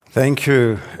Thank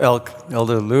you,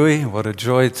 Elder Louis. What a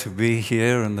joy to be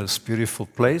here in this beautiful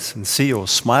place and see your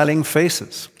smiling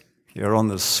faces here on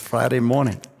this Friday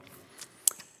morning.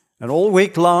 And all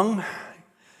week long,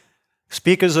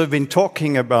 speakers have been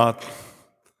talking about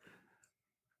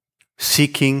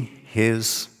seeking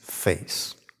His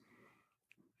face.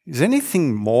 Is there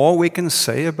anything more we can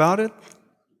say about it?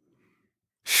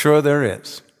 Sure there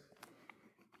is.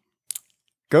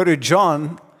 Go to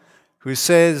John, who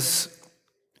says,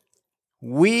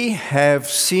 "We have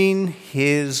seen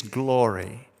His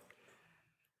glory,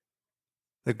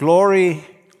 the glory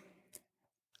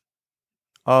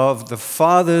of the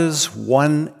Father's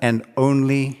one and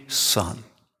only Son.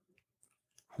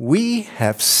 We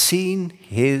have seen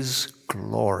His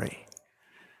glory."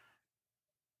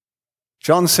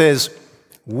 John says,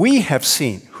 "We have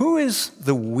seen." Who is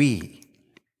the we?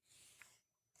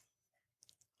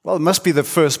 Well, it must be the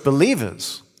first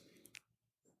believers.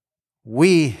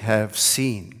 We have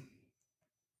seen.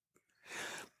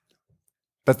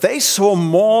 But they saw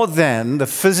more than the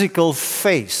physical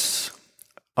face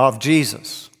of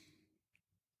Jesus.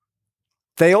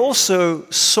 They also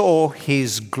saw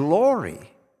His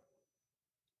glory.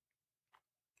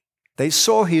 They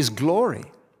saw His glory.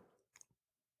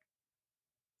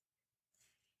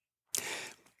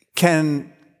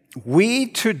 Can we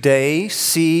today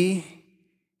see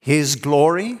His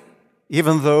glory,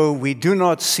 even though we do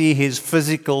not see His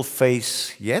physical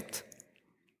face yet?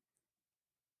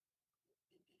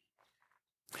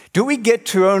 Do we get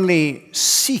to only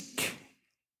seek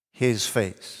His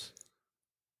face?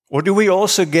 Or do we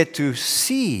also get to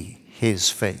see His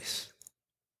face,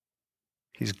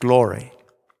 His glory?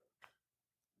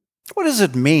 What does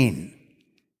it mean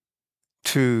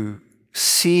to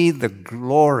see the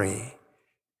glory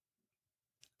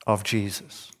of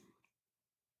Jesus?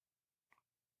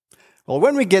 Well,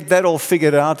 when we get that all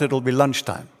figured out, it'll be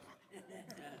lunchtime.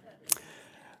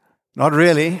 Not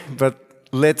really, but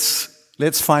let's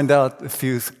find out a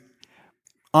few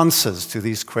answers to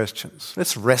these questions.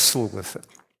 Let's wrestle with it.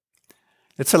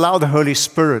 Let's allow the Holy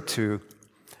Spirit to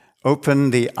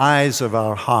open the eyes of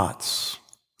our hearts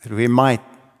that we might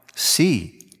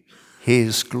see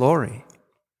His glory.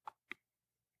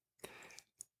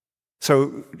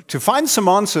 So, to find some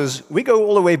answers, we go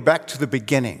all the way back to the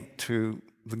beginning, to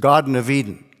the Garden of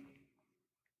Eden.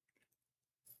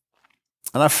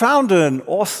 And I found an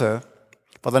author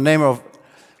by the name of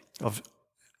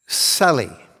Sally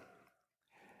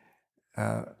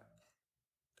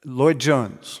Lloyd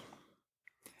Jones,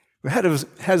 who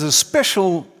has a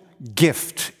special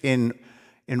gift in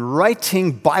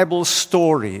writing Bible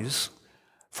stories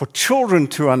for children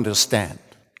to understand.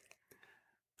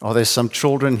 Are there some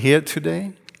children here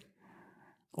today?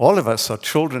 All of us are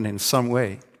children in some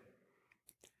way.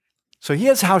 So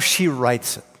here's how she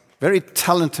writes it. Very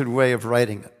talented way of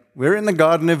writing it. We're in the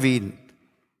Garden of Eden.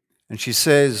 And she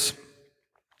says,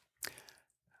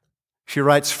 she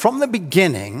writes, "From the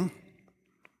beginning,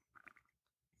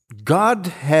 God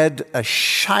had a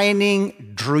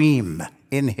shining dream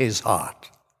in His heart.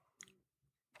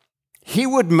 He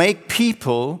would make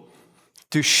people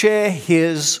to share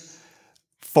His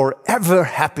forever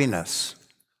happiness.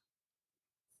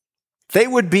 They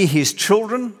would be His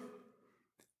children,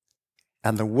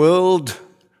 and the world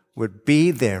would be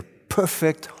their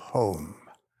perfect home."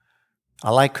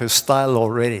 I like her style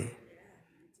already.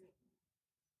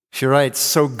 She writes,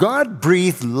 "So God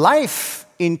breathed life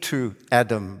into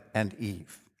Adam and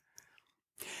Eve.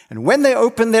 And when they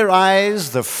opened their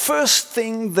eyes, the first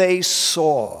thing they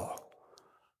saw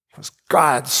was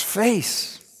God's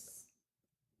face.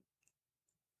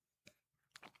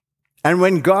 And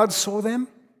when God saw them,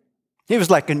 He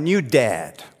was like a new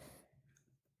dad.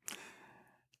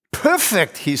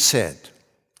 Perfect, He said.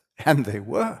 And they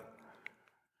were.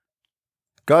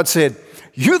 God said,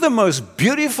 'You're the most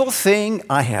beautiful thing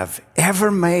I have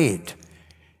ever made.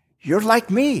 You're like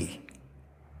me.'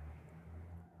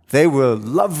 They were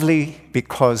lovely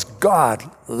because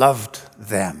God loved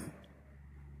them.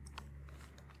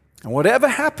 And whatever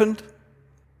happened,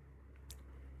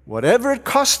 whatever it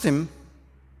cost Him,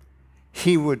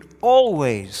 He would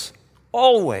always,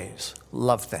 always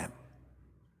love them.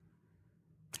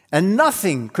 And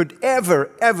nothing could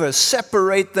ever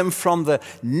separate them from the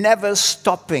never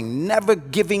stopping, never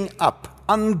giving up,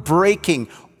 unbreaking,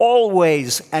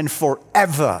 always and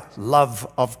forever love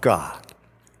of God."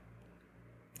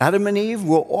 Adam and Eve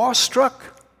were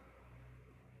awestruck.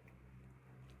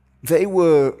 They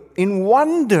were in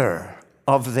wonder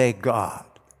of their God,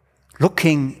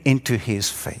 looking into His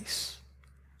face.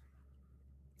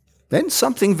 Then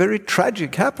something very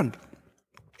tragic happened.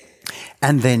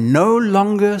 And they no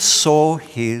longer saw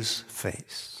His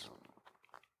face.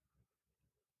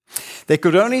 They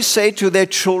could only say to their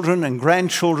children and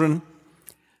grandchildren,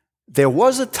 there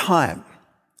was a time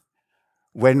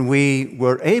when we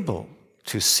were able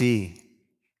to see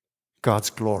God's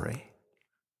glory.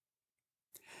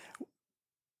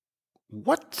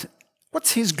 What's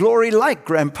his glory like,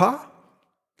 Grandpa?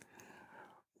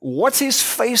 What's his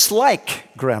face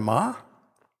like, Grandma?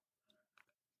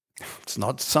 It's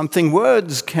not something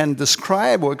words can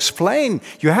describe or explain.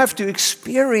 You have to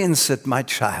experience it, my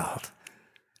child.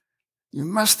 You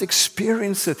must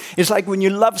experience it. It's like when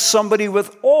you love somebody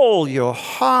with all your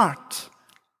heart.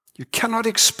 You cannot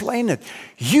explain it.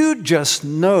 You just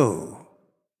know.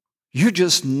 You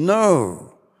just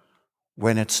know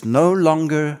when it's no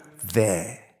longer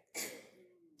there.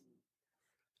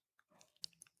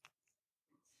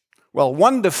 Well,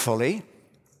 wonderfully,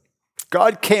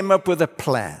 God came up with a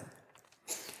plan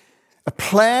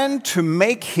to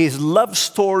make his love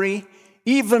story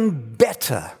even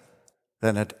better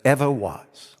than it ever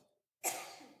was.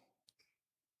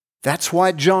 That's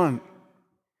why John,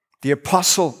 the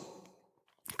apostle,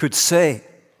 could say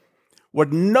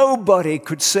what nobody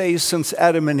could say since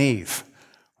Adam and Eve.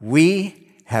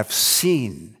 We have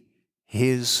seen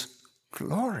his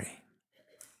glory.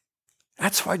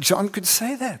 That's why John could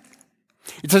say that.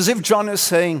 It's as if John is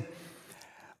saying,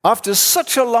 after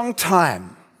such a long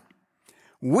time,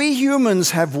 we humans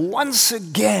have once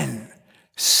again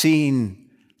seen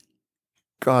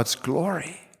God's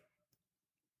glory.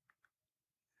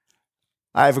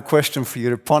 I have a question for you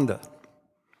to ponder.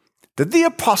 Did the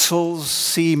apostles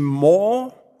see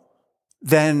more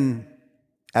than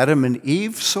Adam and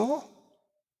Eve saw?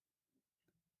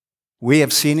 We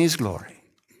have seen his glory.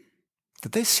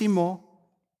 Did they see more?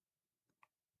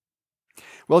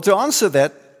 Well, to answer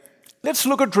that, let's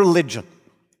look at religion.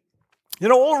 You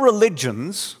know, all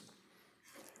religions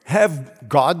have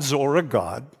gods or a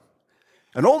god,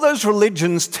 and all those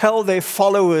religions tell their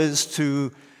followers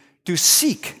to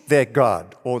seek their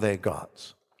god or their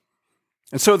gods.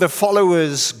 And so the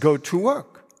followers go to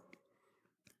work.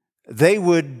 They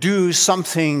would do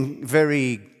something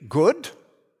very good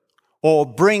or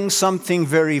bring something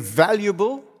very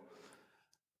valuable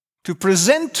to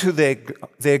present to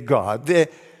their God.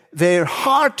 They're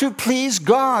hard to please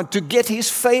God, to get his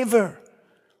favor.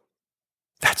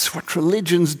 That's what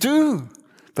religions do.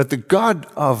 But the God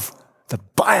of the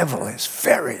Bible is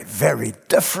very, very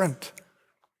different.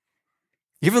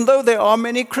 Even though there are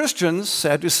many Christians,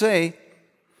 sad to say,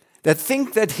 that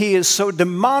think that he is so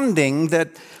demanding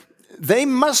that they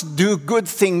must do good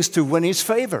things to win his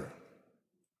favor.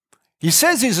 He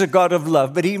says he's a God of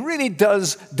love, but he really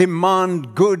does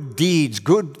demand good deeds,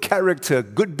 good character,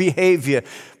 good behavior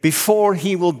before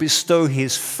he will bestow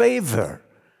his favor.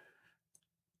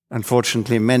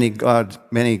 Unfortunately,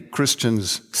 many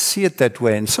Christians see it that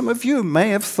way, and some of you may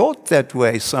have thought that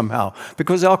way somehow,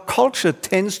 because our culture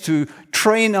tends to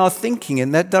train our thinking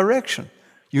in that direction.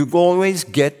 You always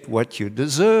get what you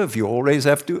deserve. You always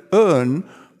have to earn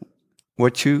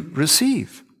what you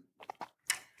receive.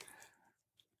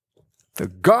 The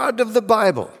God of the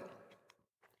Bible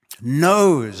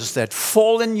knows that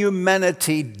fallen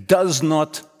humanity does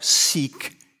not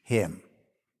seek him.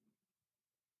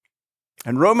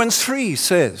 And Romans 3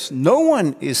 says, no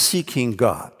one is seeking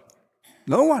God.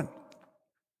 No one.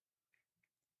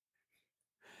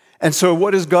 And so what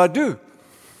does God do?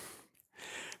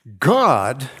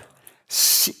 God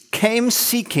came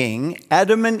seeking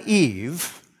Adam and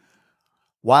Eve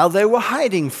while they were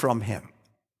hiding from him.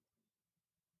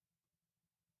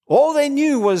 All they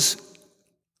knew was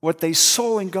what they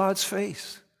saw in God's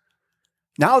face.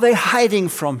 Now they're hiding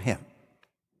from him,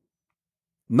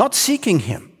 not seeking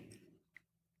him.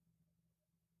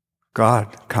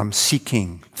 God comes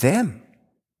seeking them.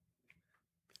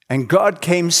 And God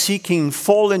came seeking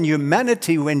fallen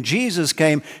humanity when Jesus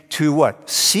came to what?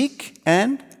 Seek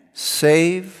and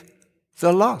save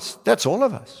the lost. That's all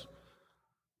of us.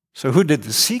 So who did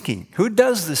the seeking? Who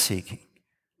does the seeking?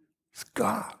 It's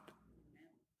God.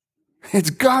 It's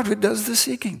God who does the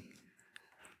seeking.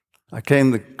 I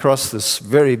came across this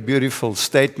very beautiful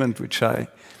statement which I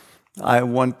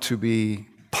want to be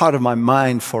part of my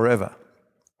mind forever.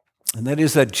 And that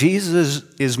is that Jesus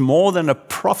is more than a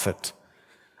prophet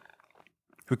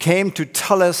who came to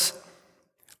tell us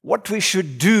what we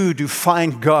should do to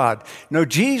find God. No,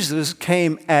 Jesus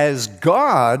came as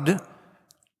God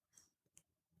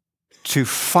to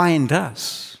find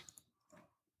us.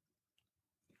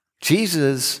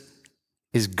 Jesus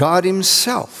is God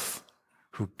himself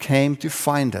who came to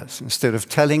find us instead of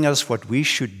telling us what we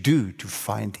should do to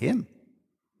find him.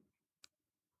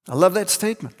 I love that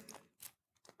statement.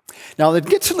 Now, it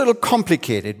gets a little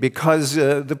complicated because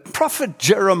the prophet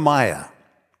Jeremiah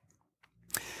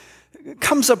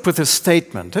comes up with a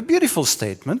statement, a beautiful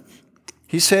statement.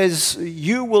 He says,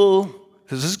 you will,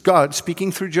 this is God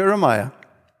speaking through Jeremiah,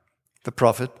 the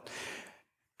prophet,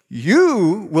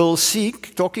 you will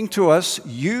seek, talking to us,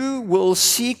 you will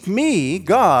seek me,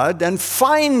 God, and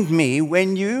find me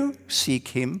when you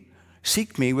seek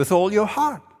me with all your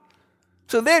heart.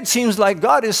 So there it seems like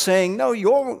God is saying, no,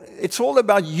 it's all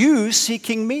about you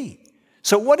seeking me.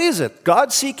 So what is it?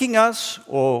 God seeking us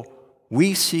or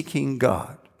we seeking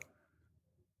God?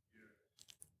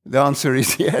 The answer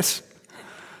is yes.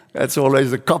 That's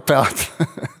always a cop-out.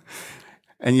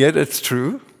 And yet it's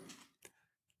true.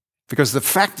 Because the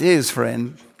fact is,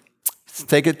 friend,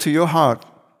 take it to your heart,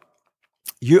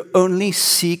 you only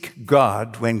seek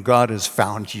God when God has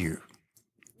found you.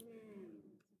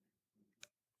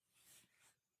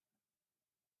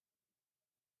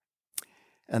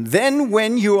 And then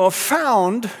when you are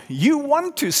found, you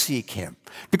want to seek Him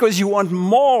because you want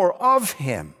more of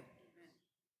Him.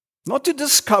 Not to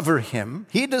discover Him,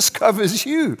 He discovers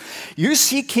you. You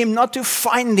seek Him not to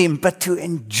find Him, but to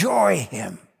enjoy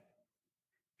Him.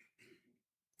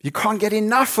 You can't get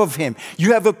enough of Him.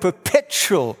 You have a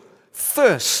perpetual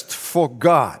thirst for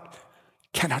God.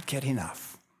 Cannot get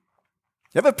enough.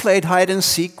 You ever played hide and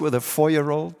seek with a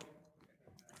 4-year-old?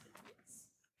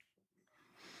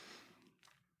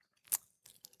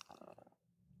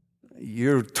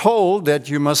 You're told that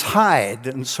you must hide,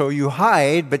 and so you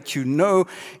hide, but you know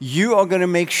you are going to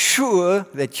make sure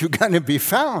that you're going to be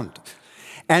found.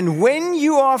 And when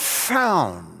you are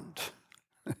found,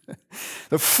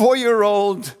 the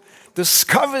 4-year-old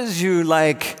discovers you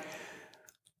like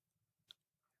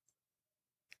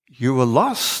you were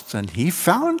lost and he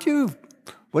found you.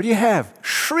 What do you have?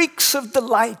 Shrieks of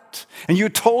delight. And you're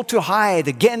told to hide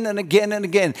again and again and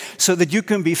again so that you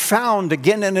can be found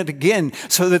again and again,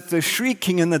 so that the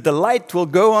shrieking and the delight will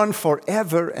go on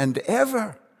forever and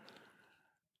ever.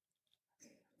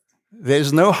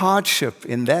 There's no hardship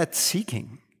in that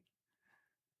seeking,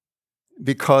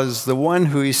 because the one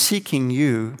who is seeking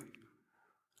you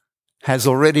has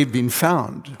already been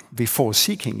found before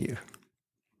seeking you.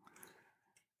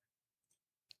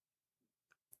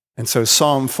 And so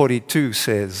Psalm 42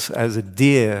 says, as a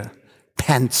deer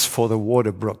pants for the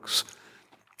water brooks,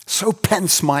 so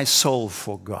pants my soul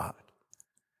for God.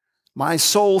 My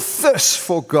soul thirsts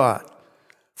for God,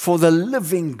 for the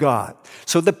living God.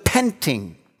 So the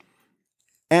panting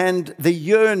and the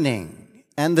yearning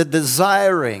and the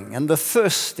desiring and the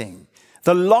thirsting,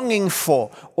 the longing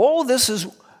for, all this is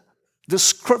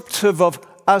descriptive of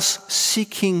us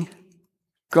seeking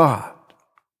God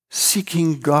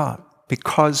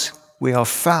because we are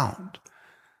found.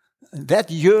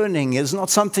 That yearning is not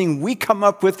something we come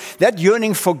up with. That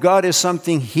yearning for God is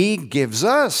something He gives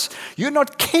us. You're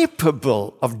not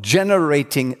capable of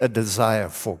generating a desire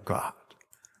for God.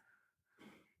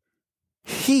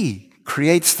 He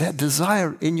creates that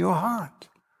desire in your heart.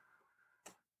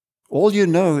 All you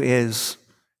know is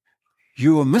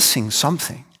you are missing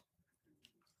something.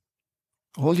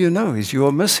 All you know is you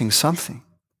are missing something.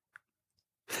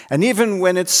 And even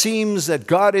when it seems that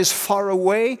God is far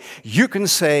away, you can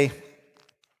say,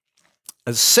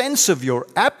 a sense of your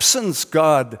absence,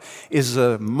 God, is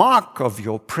a mark of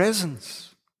your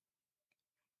presence.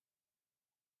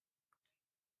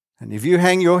 And if you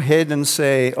hang your head and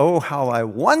say, oh, how I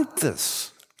want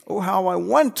this, oh, how I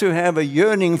want to have a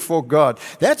yearning for God,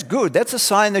 that's good. That's a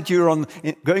sign that you're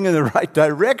going in the right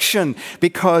direction,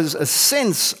 because a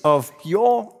sense of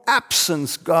your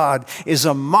absence, God, is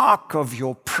a mark of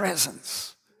your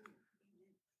presence.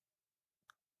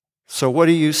 So what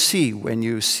do you see when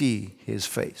you see His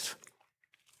face?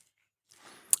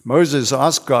 Moses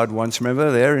asked God once,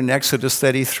 remember there in Exodus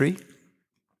 33?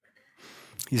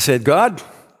 He said, God,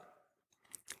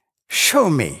 show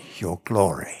me your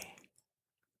glory.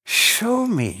 Show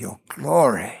me your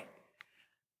glory.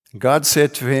 God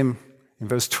said to him in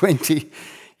verse 20,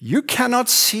 you cannot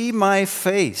see my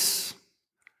face.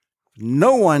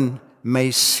 No one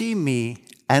may see me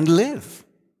and live.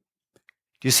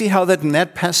 Do you see how that in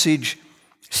that passage,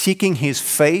 seeking His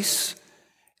face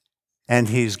and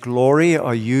His glory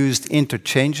are used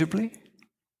interchangeably?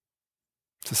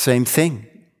 It's the same thing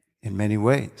in many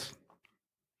ways.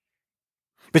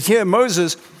 But here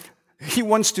Moses, he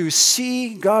wants to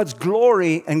see God's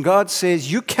glory, and God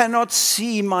says, you cannot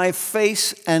see my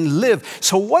face and live.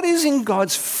 So what is in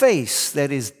God's face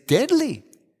that is deadly?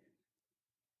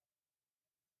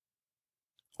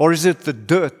 Or is it the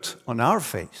dirt on our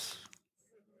face?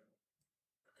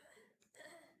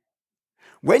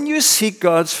 When you seek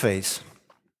God's face,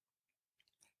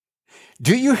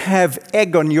 do you have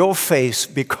egg on your face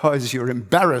because you're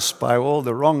embarrassed by all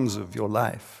the wrongs of your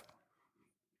life?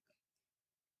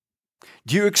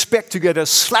 Do you expect to get a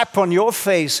slap on your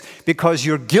face because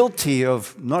you're guilty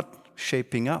of not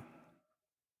shaping up?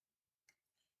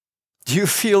 Do you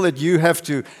feel that you have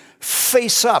to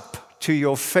face up to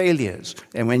your failures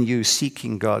and when you're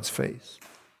seeking God's face?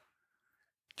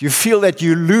 Do you feel that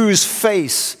you lose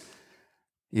face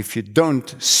if you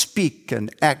don't speak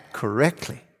and act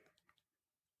correctly?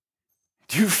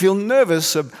 Do you feel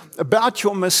nervous about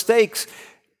your mistakes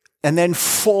and then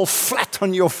fall flat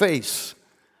on your face?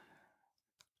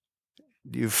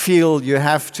 Do you feel you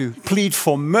have to plead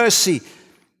for mercy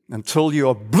until you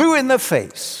are blue in the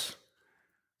face?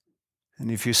 And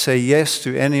if you say yes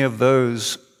to any of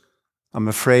those, I'm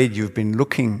afraid you've been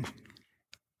looking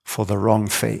for the wrong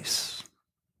face.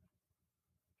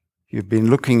 You've been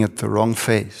looking at the wrong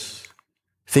face,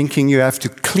 thinking you have to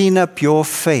clean up your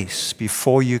face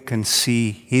before you can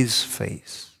see His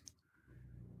face.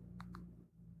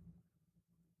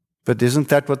 But isn't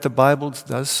that what the Bible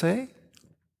does say?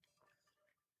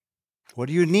 What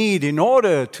do you need in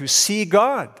order to see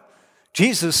God?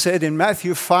 Jesus said in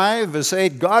Matthew 5, verse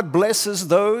 8, God blesses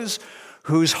those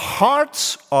whose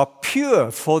hearts are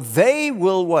pure, for they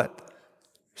will what?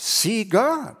 See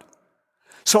God.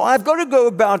 So I've got to go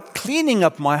about cleaning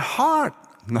up my heart.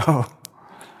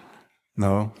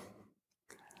 No,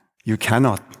 you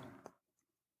cannot.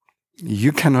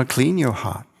 You cannot clean your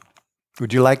heart.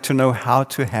 Would you like to know how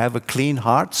to have a clean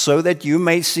heart so that you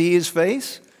may see His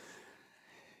face?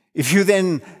 If you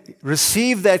then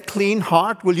receive that clean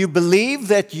heart, will you believe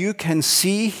that you can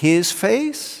see His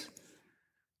face?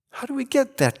 How do we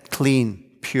get that clean,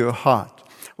 pure heart?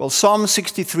 Well, Psalm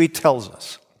 63 tells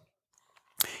us.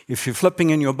 If you're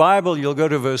flipping in your Bible, you'll go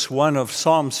to verse 1 of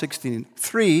Psalm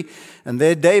 63, and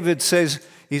there David says,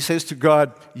 he says to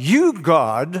God, You,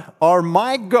 God, are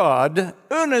my God,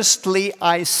 earnestly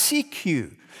I seek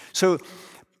you. So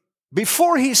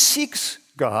before he seeks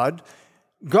God,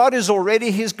 God is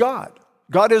already his God.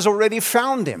 God has already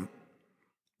found him.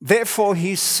 Therefore,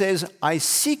 he says, I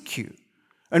seek you.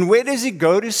 And where does he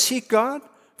go to seek God?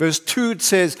 Verse 2, it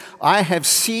says, I have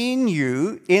seen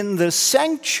you in the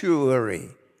sanctuary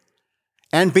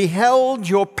and beheld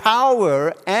your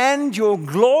power and your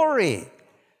glory.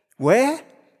 Where?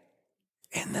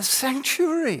 In the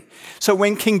sanctuary. So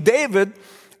when King David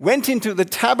went into the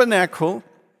tabernacle,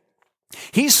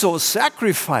 he saw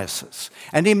sacrifices,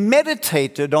 and he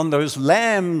meditated on those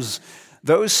lambs,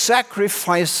 those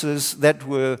sacrifices that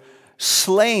were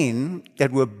slain,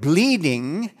 that were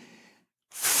bleeding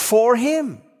for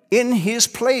him in his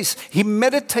place. He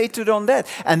meditated on that,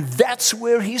 and that's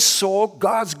where he saw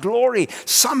God's glory.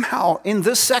 Somehow in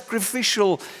this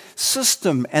sacrificial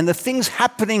system and the things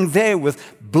happening there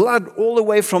with blood all the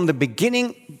way from the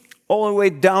beginning, all the way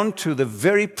down to the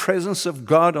very presence of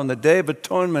God on the Day of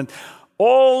Atonement,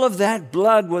 all of that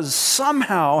blood was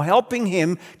somehow helping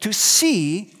him to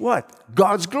see what?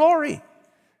 God's glory.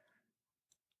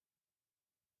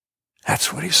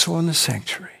 That's what he saw in the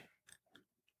sanctuary.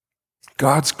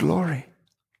 God's glory.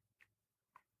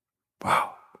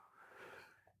 Wow.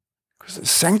 Because the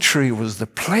sanctuary was the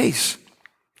place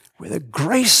where the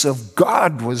grace of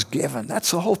God was given. That's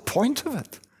the whole point of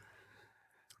it.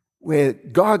 Where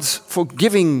God's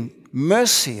forgiving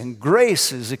mercy and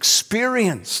grace is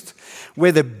experienced.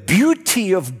 Where the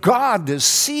beauty of God is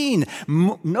seen.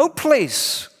 No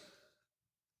place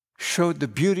showed the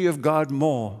beauty of God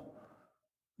more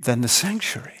than the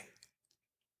sanctuary.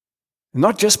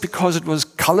 Not just because it was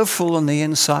colorful on the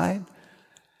inside.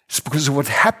 It's because of what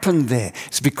happened there.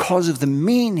 It's because of the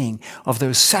meaning of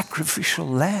those sacrificial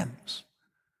lambs.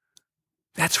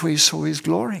 That's where he saw his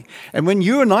glory. And when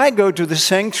you and I go to the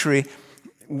sanctuary,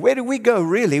 where do we go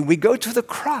really? We go to the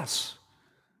cross.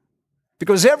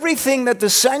 Because everything that the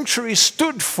sanctuary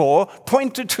stood for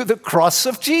pointed to the cross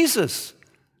of Jesus.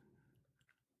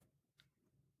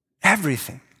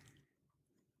 Everything.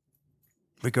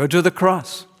 We go to the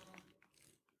cross.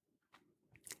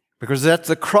 Because at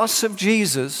the cross of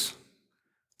Jesus,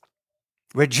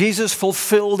 where Jesus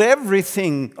fulfilled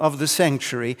everything of the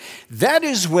sanctuary, that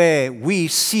is where we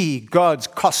see God's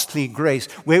costly grace,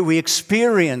 where we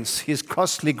experience His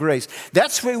costly grace.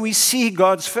 That's where we see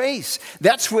God's face.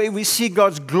 That's where we see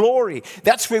God's glory.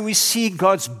 That's where we see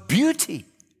God's beauty.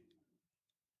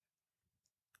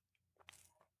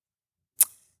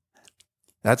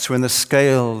 That's when the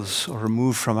scales are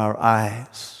removed from our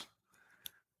eyes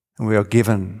and we are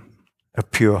given a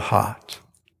pure heart.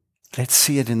 Let's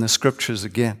see it in the scriptures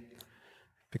again.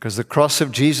 Because the cross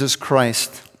of Jesus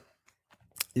Christ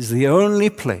is the only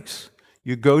place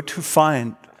you go to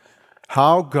find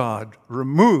how God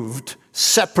removed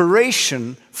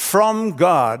separation from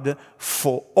God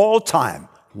for all time,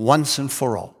 once and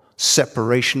for all.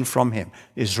 separation from him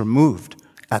is removed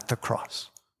at the cross.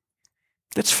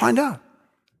 Let's find out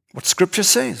what Scripture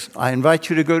says. I invite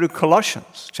you to go to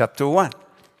Colossians chapter 1.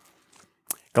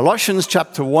 Colossians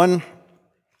chapter 1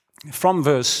 from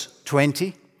verse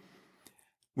 20,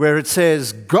 where it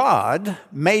says, God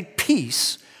made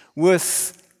peace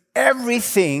with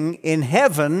everything in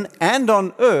heaven and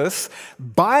on earth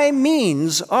by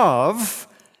means of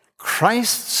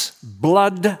Christ's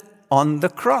blood on the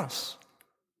cross.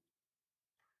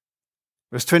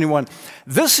 Verse 21,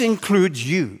 this includes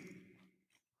you,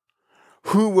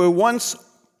 who were once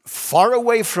far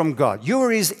away from God. You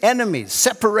were his enemies,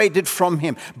 separated from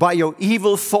him by your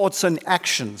evil thoughts and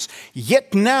actions.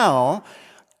 Yet now,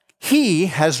 he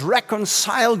has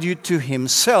reconciled you to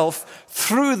himself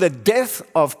through the death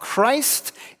of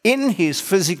Christ in his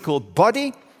physical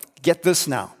body. Get this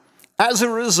now. As a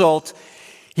result,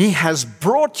 he has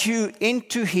brought you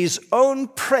into his own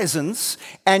presence,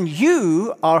 and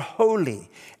you are holy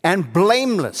and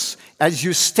blameless as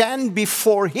you stand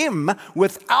before him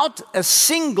without a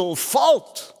single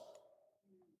fault.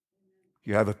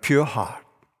 You have a pure heart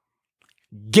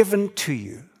given to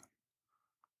you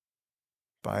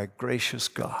by a gracious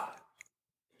God.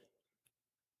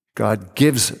 God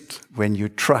gives it when you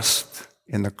trust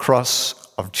in the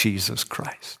cross of Jesus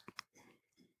Christ.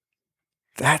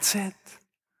 That's it.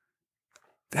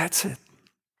 That's it.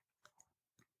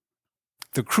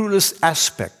 The cruelest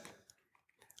aspect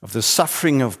of the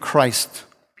suffering of Christ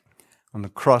on the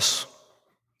cross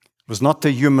was not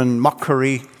the human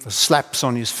mockery, the slaps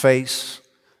on his face,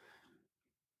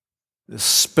 the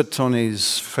spit on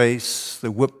his face,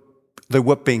 the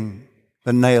whipping,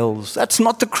 the nails. That's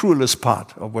not the cruelest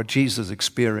part of what Jesus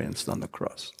experienced on the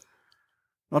cross.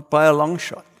 Not by a long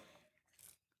shot.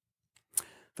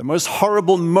 The most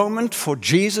horrible moment for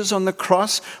Jesus on the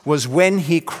cross was when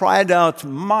he cried out,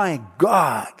 my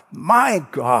God,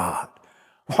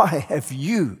 why have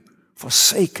you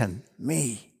forsaken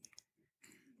me?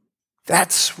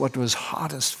 That's what was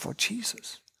hardest for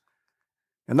Jesus.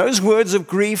 And those words of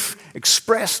grief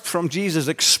expressed from Jesus,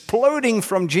 exploding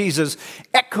from Jesus,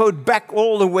 echoed back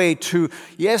all the way to,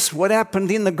 yes, what happened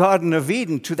in the Garden of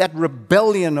Eden, to that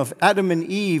rebellion of Adam and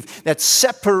Eve that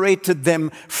separated them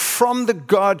from the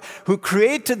God who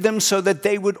created them so that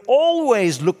they would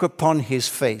always look upon his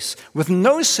face with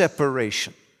no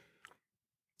separation.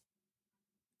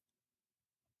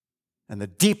 And the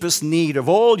deepest need of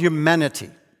all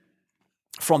humanity,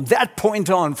 from that point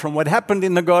on, from what happened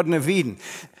in the Garden of Eden,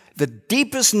 the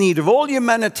deepest need of all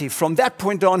humanity from that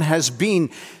point on has been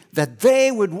that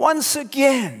they would once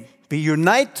again be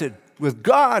united with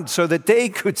God so that they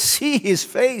could see his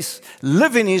face,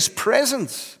 live in his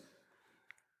presence,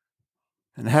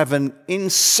 and have an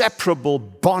inseparable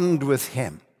bond with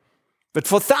him. But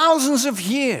for thousands of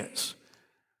years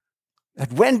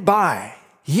that went by,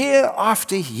 year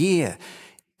after year,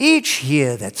 each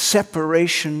year that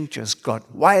separation just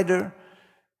got wider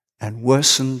and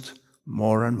worsened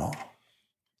more and more.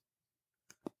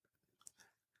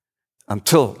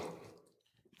 Until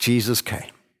Jesus came.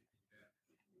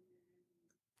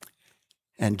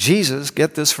 And Jesus,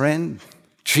 get this friend,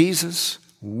 Jesus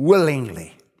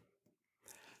willingly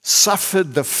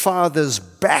suffered the Father's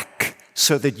back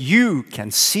so that you can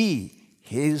see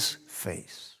his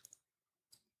face.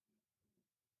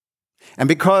 And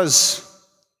because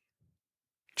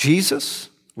Jesus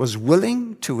was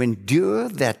willing to endure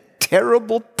that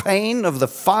terrible pain of the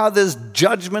Father's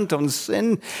judgment on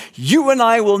sin, you and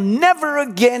I will never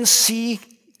again see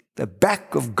the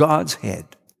back of God's head.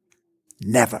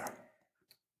 Never.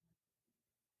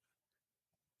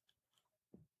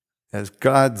 As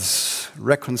God's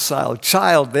reconciled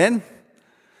child, then,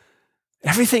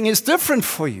 everything is different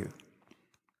for you.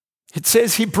 It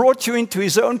says he brought you into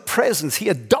his own presence. He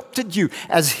adopted you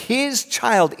as his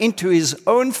child into his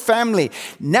own family.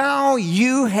 Now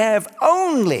you have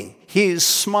only his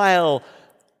smile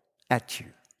at you.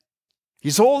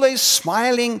 He's always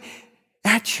smiling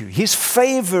at you. His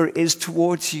favor is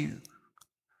towards you.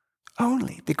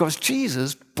 Only because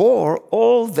Jesus bore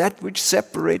all that which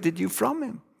separated you from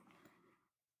him.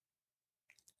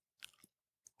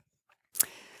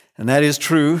 And that is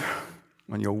true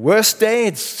on your worst day.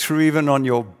 It's true even on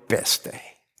your best day.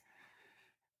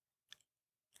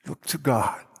 Look to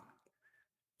God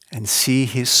and see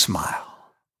his smile.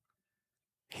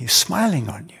 He's smiling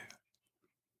on you.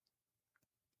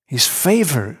 His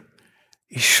favor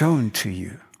is shown to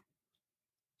you.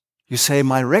 You say,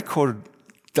 my record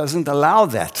doesn't allow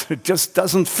that. It just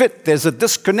doesn't fit. There's a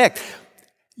disconnect.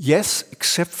 Yes,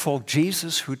 except for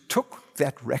Jesus who took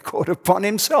that record upon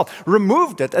himself,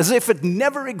 removed it as if it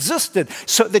never existed,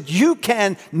 so that you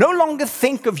can no longer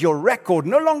think of your record,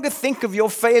 no longer think of your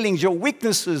failings, your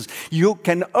weaknesses. You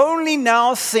can only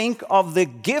now think of the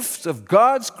gift of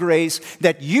God's grace,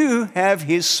 that you have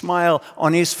his smile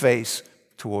on his face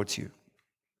towards you.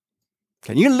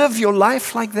 Can you live your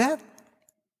life like that?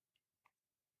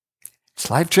 It's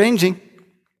life-changing.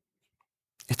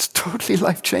 It's totally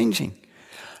life-changing.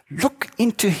 Look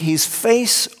into his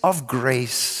face of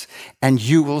grace, and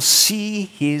you will see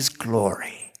his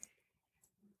glory.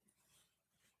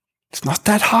 It's not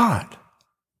that hard.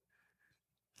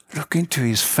 Look into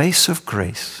his face of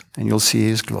grace, and you'll see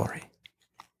his glory.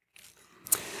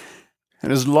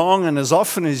 And as long and as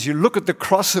often as you look at the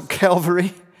cross of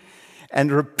Calvary, and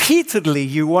repeatedly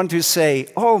you want to say,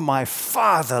 oh, my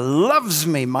Father loves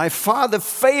me. My Father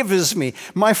favors me.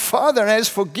 My Father has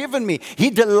forgiven me. He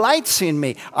delights in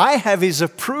me. I have his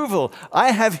approval.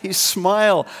 I have his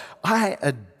smile. I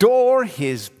adore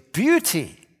his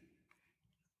beauty.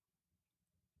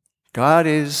 God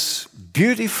is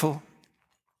beautiful,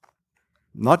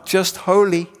 not just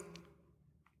holy.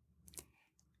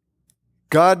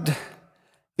 God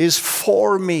is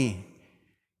for me.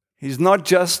 He's not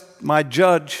just my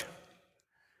judge.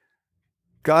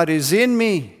 God is in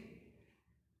me.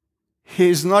 He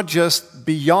is not just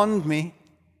beyond me.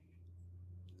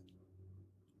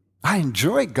 I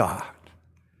enjoy God.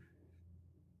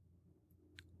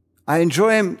 I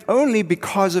enjoy him only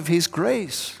because of his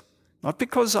grace, not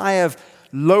because I have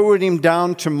lowered him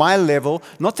down to my level,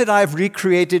 not that I have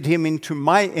recreated him into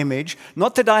my image,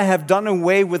 not that I have done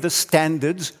away with the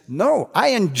standards. No, I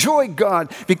enjoy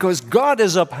God because God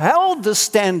has upheld the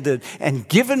standard and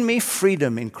given me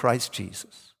freedom in Christ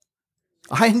Jesus.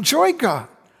 I enjoy God.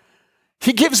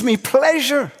 He gives me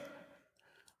pleasure.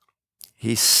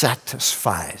 He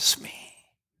satisfies me.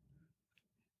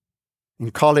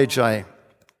 In college, I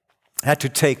had to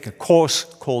take a course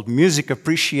called Music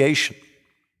Appreciation.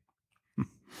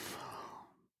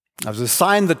 I was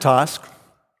assigned the task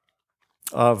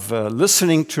of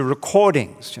listening to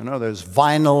recordings. You know, those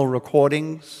vinyl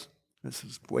recordings. This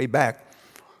is way back.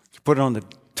 You put it on the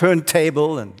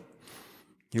turntable and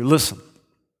you listen.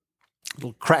 A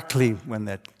little crackly when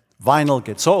that vinyl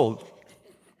gets old.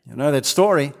 You know that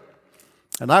story.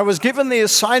 And I was given the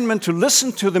assignment to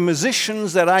listen to the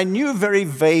musicians that I knew very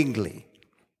vaguely.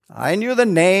 I knew the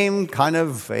name kind of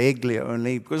vaguely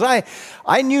only, because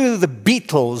I knew the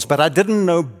Beatles, but I didn't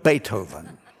know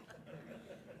Beethoven.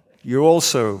 You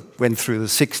also went through the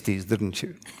 60s, didn't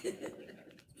you?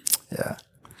 Yeah.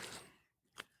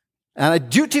 And I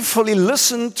dutifully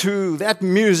listened to that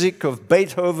music of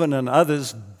Beethoven and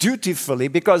others dutifully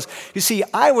because, you see,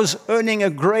 I was earning a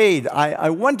grade. I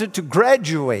wanted to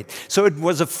graduate. So it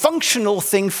was a functional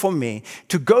thing for me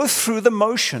to go through the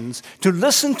motions, to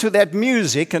listen to that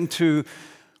music and to,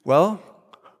 well,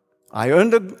 I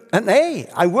earned an A.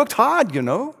 I worked hard, you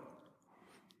know.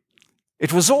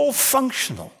 It was all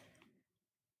functional.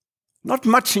 Not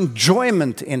much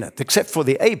enjoyment in it, except for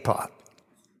the A part.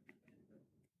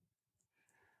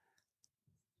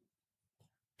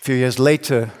 A few years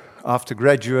later, after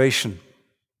graduation,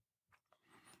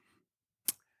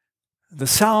 the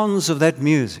sounds of that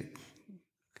music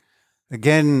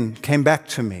again came back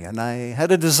to me, and I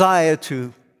had a desire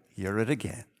to hear it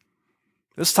again.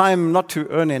 This time not to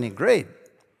earn any grade.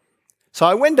 So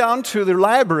I went down to the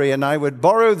library and I would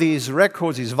borrow these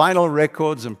records, these vinyl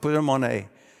records, and put them on a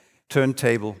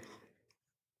turntable.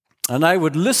 And I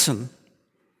would listen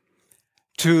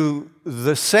to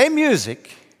the same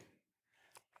music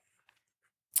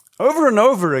over and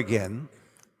over again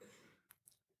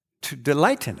to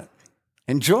delight in it,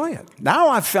 enjoy it. Now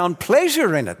I found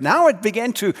pleasure in it. Now it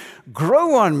began to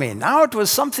grow on me. Now it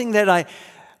was something that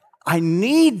I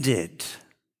needed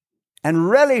and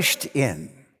relished in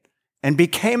and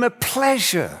became a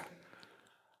pleasure.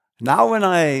 Now when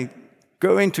I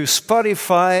go into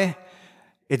Spotify,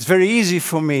 it's very easy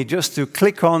for me just to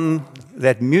click on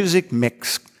that music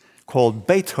mix called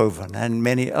Beethoven and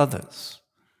many others.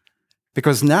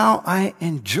 Because now I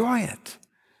enjoy it.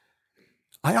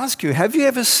 I ask you, have you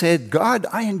ever said, God,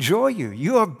 I enjoy you.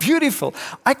 You are beautiful.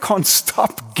 I can't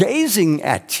stop gazing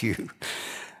at you.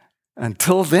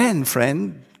 Until then,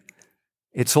 friend,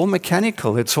 it's all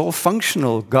mechanical. It's all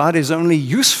functional. God is only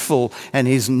useful, and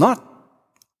he's not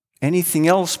anything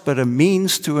else but a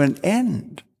means to an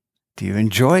end. Do you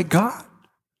enjoy God?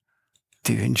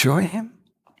 Do you enjoy him?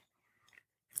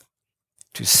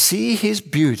 To see his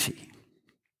beauty,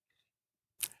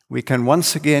 we can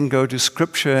once again go to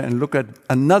Scripture and look at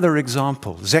another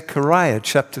example, Zechariah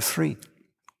chapter 3.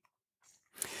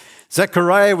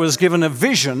 Zechariah was given a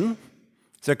vision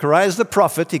Zechariah is the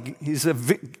prophet. He's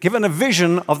given a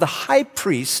vision of the high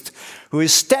priest who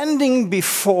is standing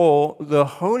before the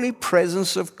holy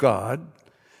presence of God,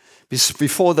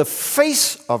 before the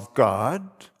face of God,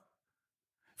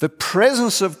 the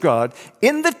presence of God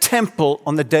in the temple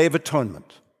on the Day of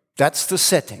Atonement. That's the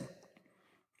setting.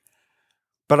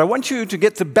 But I want you to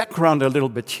get the background a little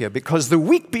bit here, because the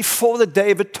week before the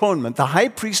Day of Atonement, the high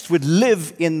priest would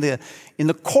live in the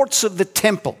courts of the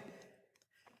temple.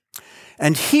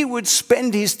 And he would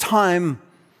spend his time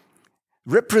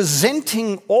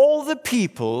representing all the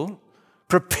people,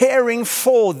 preparing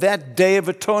for that Day of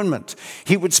Atonement.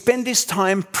 He would spend his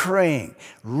time praying,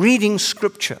 reading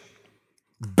Scripture,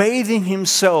 bathing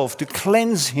himself to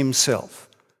cleanse himself.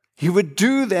 He would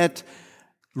do that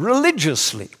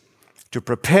religiously to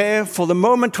prepare for the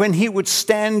moment when he would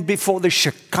stand before the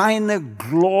Shekinah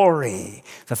glory,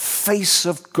 the face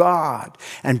of God,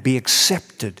 and be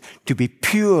accepted, to be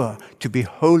pure, to be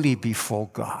holy before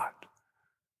God.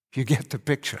 You get the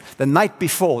picture. The night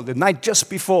just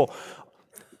before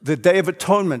the Day of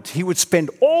Atonement, he would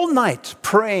spend all night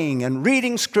praying and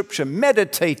reading Scripture,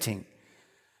 meditating.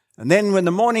 And then when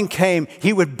the morning came,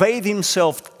 he would bathe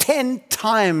himself 10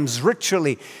 times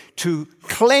ritually to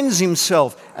cleanse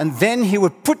himself. And then he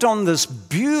would put on this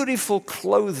beautiful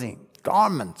clothing,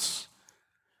 garments,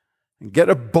 and get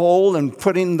a bowl and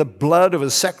put in the blood of a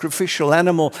sacrificial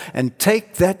animal and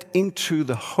take that into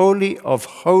the Holy of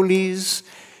Holies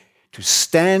to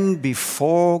stand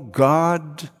before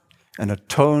God and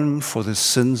atone for the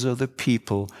sins of the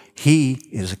people. He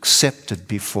is accepted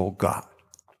before God.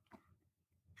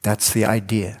 That's the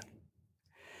idea.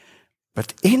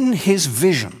 But in his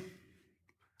vision,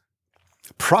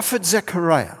 prophet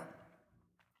Zechariah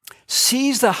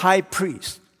sees the high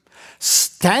priest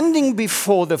standing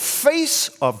before the face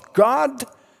of God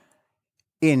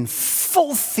in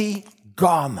filthy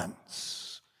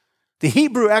garments. The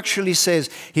Hebrew actually says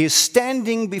he is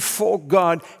standing before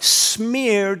God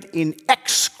smeared in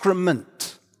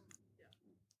excrement.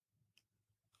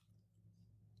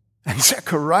 And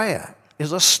Zechariah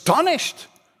is astonished.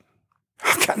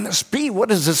 How can this be? What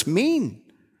does this mean?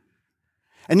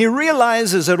 And he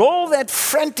realizes that all that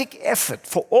frantic effort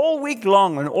for all week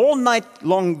long and all night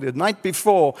long, the night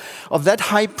before, of that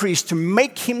high priest to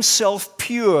make himself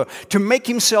pure, to make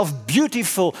himself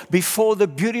beautiful before the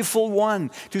beautiful one,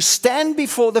 to stand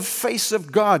before the face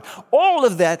of God, all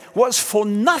of that was for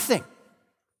nothing.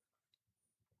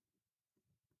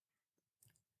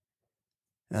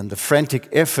 And the frantic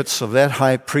efforts of that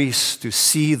high priest to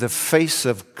see the face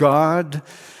of God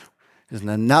is an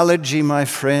analogy, my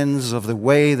friends, of the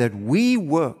way that we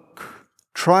work,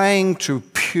 trying to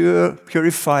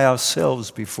purify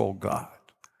ourselves before God.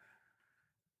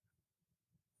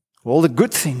 All the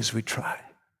good things we try,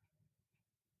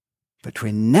 but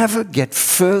we never get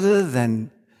further than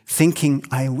thinking,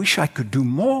 I wish I could do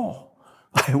more.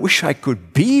 I wish I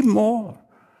could be more.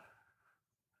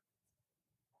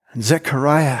 And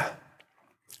Zechariah,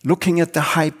 looking at the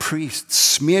high priest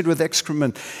smeared with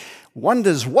excrement,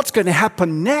 wonders what's going to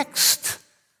happen next.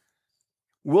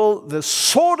 Will the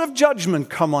sword of judgment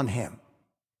come on him?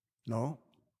 No.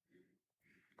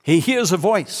 He hears a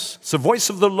voice. It's the voice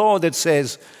of the Lord that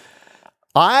says,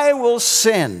 I will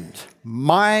send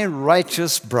my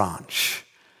righteous branch,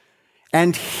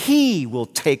 and he will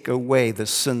take away the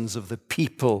sins of the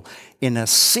people in a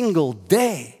single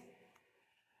day.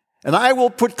 And I will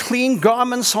put clean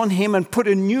garments on him and put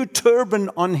a new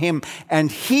turban on him,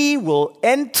 and he will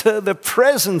enter the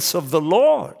presence of the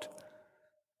Lord.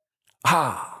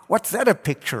 What's that a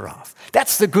picture of?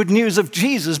 That's the good news of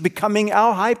Jesus becoming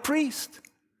our high priest.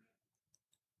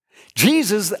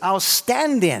 Jesus, our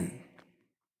stand-in.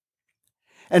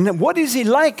 And what is he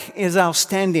like as our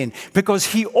stand-in? Because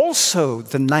he also,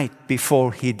 the night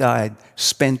before he died,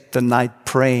 spent the night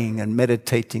praying and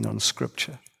meditating on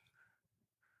Scripture.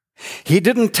 He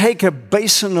didn't take a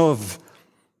basin of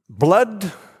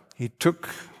blood. He took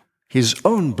his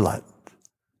own blood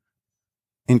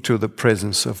into the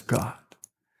presence of God.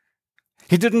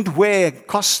 He didn't wear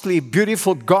costly,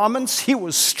 beautiful garments. He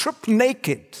was stripped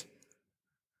naked.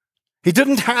 He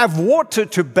didn't have water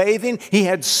to bathe in. He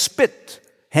had spit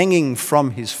hanging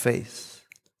from his face.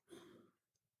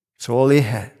 That's all he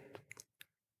had.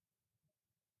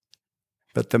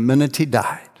 But the minute he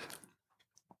died,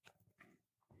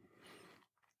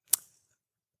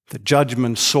 the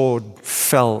judgment sword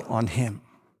fell on him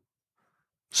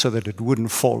so that it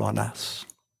wouldn't fall on us.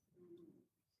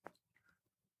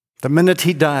 The minute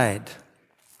he died,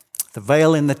 the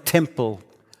veil in the temple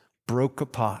broke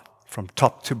apart from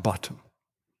top to bottom.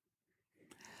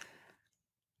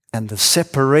 And the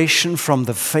separation from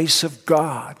the face of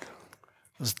God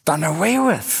was done away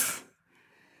with.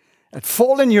 That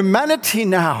fallen humanity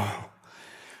now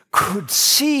could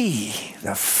see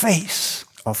the face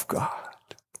of God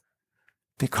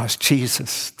because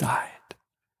Jesus died.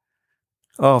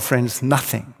 Oh, friends,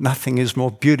 nothing is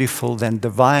more beautiful than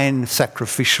divine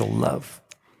sacrificial love.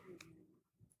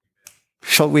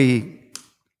 Shall we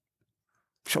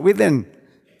then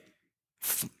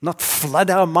not flood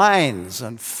our minds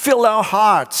and fill our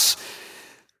hearts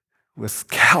with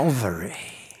Calvary,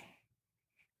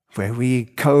 where we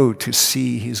go to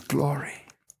see his glory?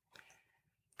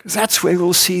 Because that's where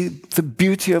we'll see the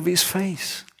beauty of his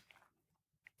face.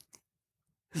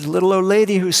 There's a little old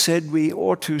lady who said we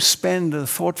ought to spend a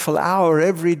thoughtful hour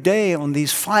every day on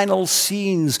these final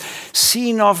scenes,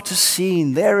 scene after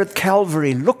scene, there at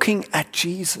Calvary, looking at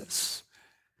Jesus.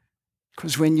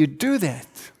 Because when you do that,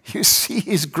 you see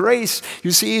his grace,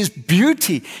 you see his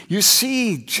beauty, you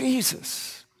see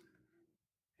Jesus,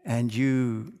 and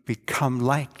you become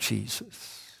like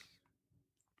Jesus.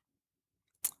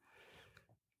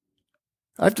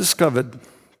 I've discovered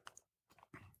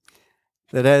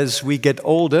that as we get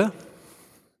older,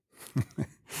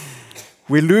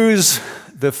 we lose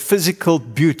the physical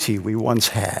beauty we once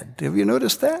had. Have you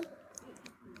noticed that?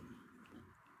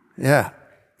 Yeah.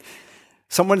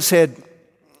 Someone said,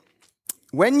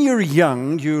 when you're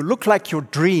young, you look like your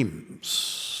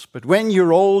dreams, but when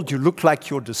you're old, you look like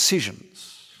your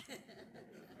decisions.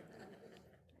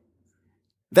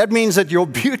 That means that your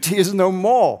beauty is no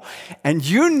more, and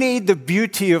you need the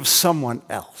beauty of someone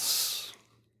else.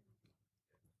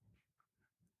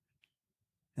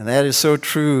 And that is so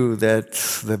true, that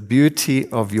the beauty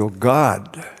of your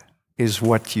God is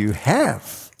what you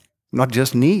have, not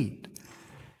just need.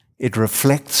 It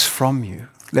reflects from you.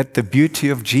 Let the beauty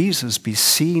of Jesus be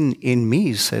seen in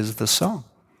me, says the song.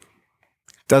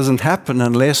 It doesn't happen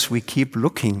unless we keep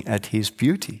looking at his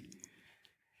beauty.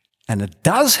 And it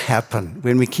does happen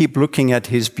when we keep looking at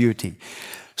his beauty.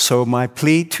 So my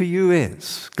plea to you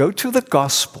is, go to the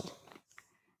gospel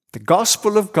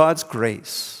of God's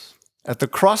grace. At the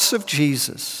cross of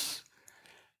Jesus,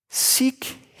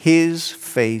 seek his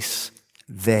face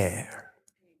there.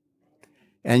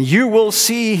 And you will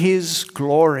see his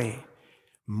glory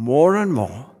more and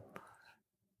more,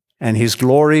 and his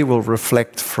glory will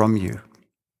reflect from you.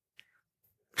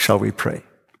 Shall we pray?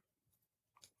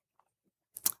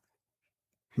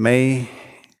 May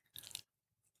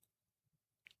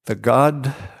the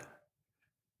God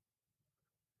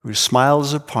who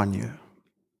smiles upon you,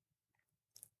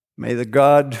 may the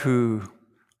God who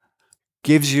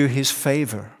gives you his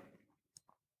favor,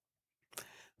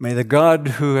 may the God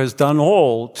who has done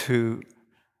all to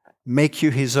make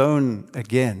you his own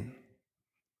again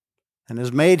and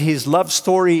has made his love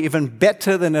story even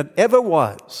better than it ever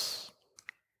was,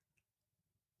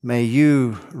 may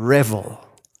you revel,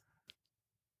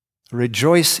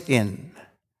 rejoice in,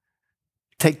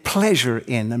 take pleasure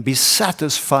in, and be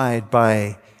satisfied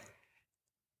by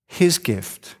his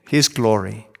gift, his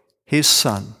glory, his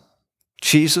Son,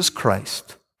 Jesus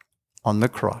Christ, on the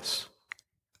cross.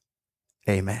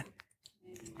 Amen.